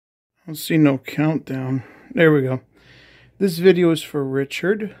Let's see, no countdown. There we go. This video is for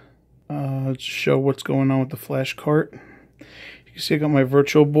Richard. To show what's going on with the flash cart. You can see I got my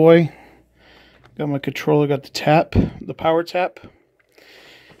Virtual Boy. Got my controller, got the power tap.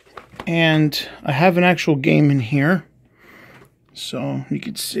 And I have an actual game in here. So you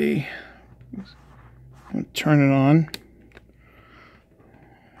can see. I'm going to turn it on.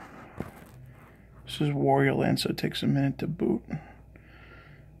 This is Warrior Land, so it takes a minute to boot.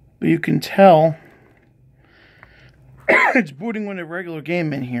 But you can tell it's booting with a regular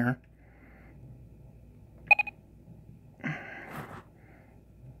game in here.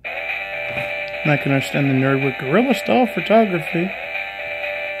 I can understand the nerd with gorilla style photography.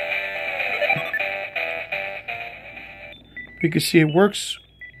 You can see it works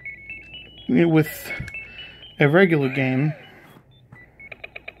with a regular game.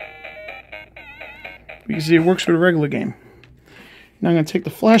 You can see it works with a regular game. Now I'm going to take the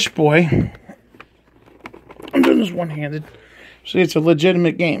Flashboy. I'm doing this one-handed. See, it's a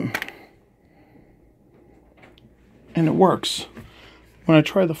legitimate game. And it works. When I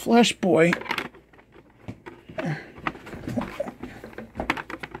try the Flashboy,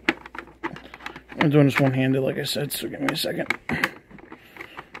 I'm doing this one-handed, like I said, so give me a second.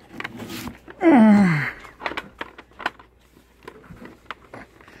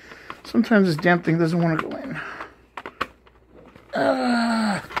 Sometimes this damn thing doesn't want to go in.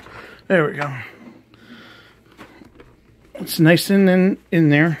 There we go. It's nice and in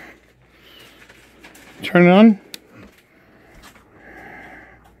there. Turn it on.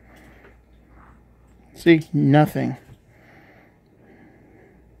 See, nothing.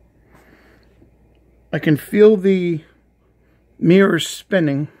 I can feel the mirrors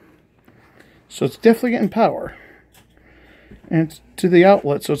spinning, so it's definitely getting power. And it's to the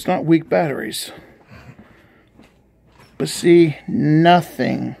outlet, so it's not weak batteries. But see,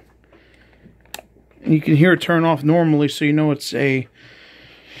 nothing. And you can hear it turn off normally, so you know it's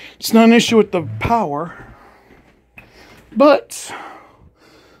not an issue with the power. But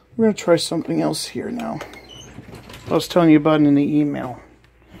we're going to try something else here now. I was telling you about it in the email.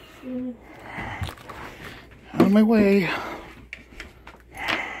 Out of my way.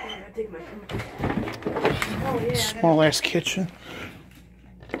 Small ass kitchen.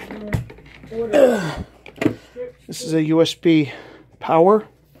 This is a USB power.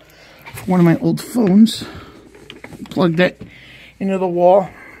 One of my old phones. Plug that into the wall. I'm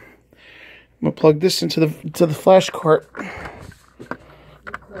gonna plug this into the flash cart.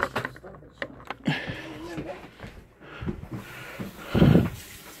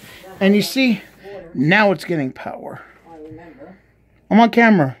 And you see, now it's getting power. I'm on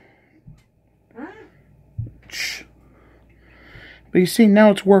camera. Shh. But you see, now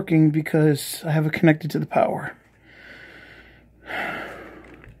it's working because I have it connected to the power.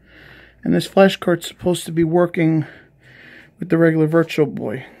 And this flash cart's supposed to be working with the regular Virtual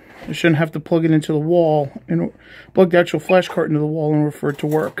Boy. I shouldn't have to plug it into the wall and plug the actual flash cart into the wall in order for it to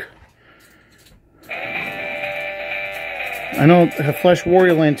work. I know I have Flash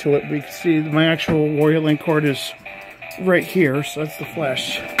Warrior Land to it, but you can see my actual Warrior Land card is right here, so that's the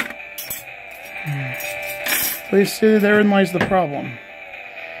flash. So you see, therein lies the problem.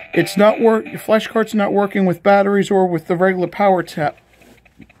 It's not your flash cart's not working with batteries or with the regular power tap.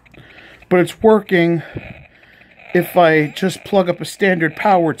 But it's working if I just plug up a standard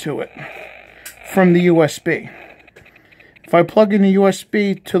power to it from the USB. If I plug in the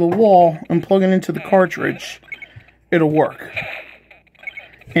USB to the wall and plug it into the cartridge, it'll work.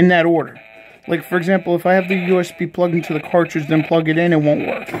 In that order. Like, for example, if I have the USB plugged into the cartridge, then plug it in, it won't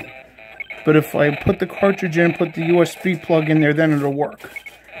work. But if I put the cartridge in, put the USB plug in there, then it'll work.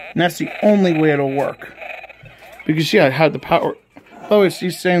 And that's the only way it'll work. Because, yeah, I had the power. Oh, it's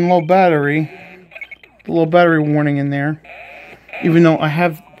saying low battery. The low battery warning in there. Even though I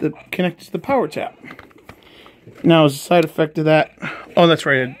have the connected to the power tap. Now, as a side effect of that... Oh, that's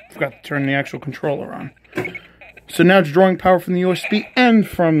right. I forgot to turn the actual controller on. So now it's drawing power from the USB and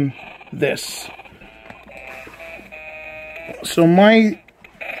from this. So my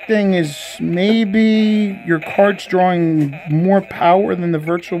thing is, maybe your cart's drawing more power than the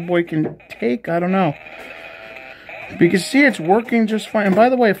Virtual Boy can take. I don't know. But you can see it's working just fine. And by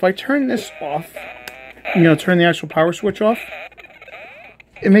the way, if I turn this off, you know, turn the actual power switch off,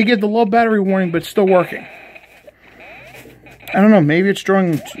 it may get the low battery warning, but it's still working. I don't know. Maybe it's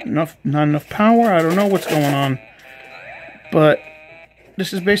drawing not enough power. I don't know what's going on. But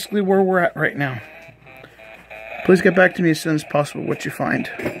this is basically where we're at right now. Please get back to me as soon as possible what you find.